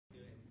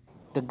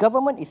The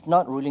government is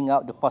not ruling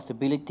out the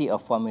possibility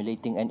of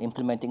formulating and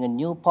implementing a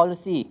new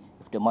policy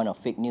if the amount of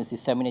fake news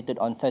disseminated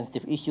on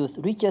sensitive issues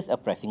reaches a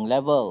pressing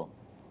level.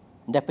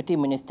 Deputy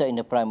Minister in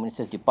the Prime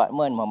Minister's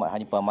Department,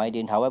 Hanipa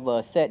Maidin,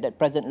 however, said that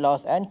present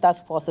laws and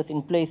task forces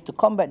in place to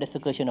combat the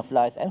circulation of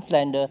lies and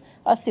slander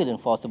are still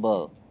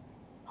enforceable.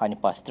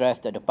 Hanipa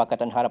stressed that the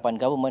Pakatan Harapan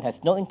government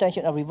has no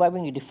intention of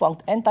reviving the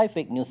defunct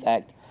Anti-Fake News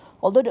Act,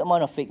 although the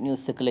amount of fake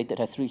news circulated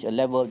has reached a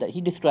level that he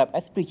described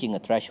as breaching a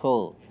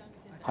threshold.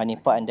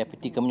 Hanipa and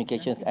Deputy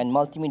Communications and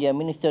Multimedia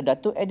Minister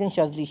Datuk Eddin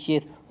Syazlee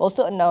Shith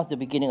also announced the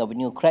beginning of a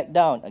new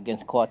crackdown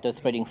against quarters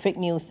spreading fake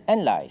news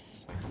and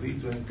lies. We're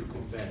trying to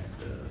combat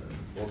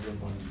the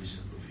problem on this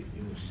fake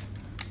news.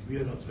 We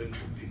are not trying to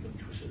pick and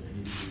choose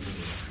any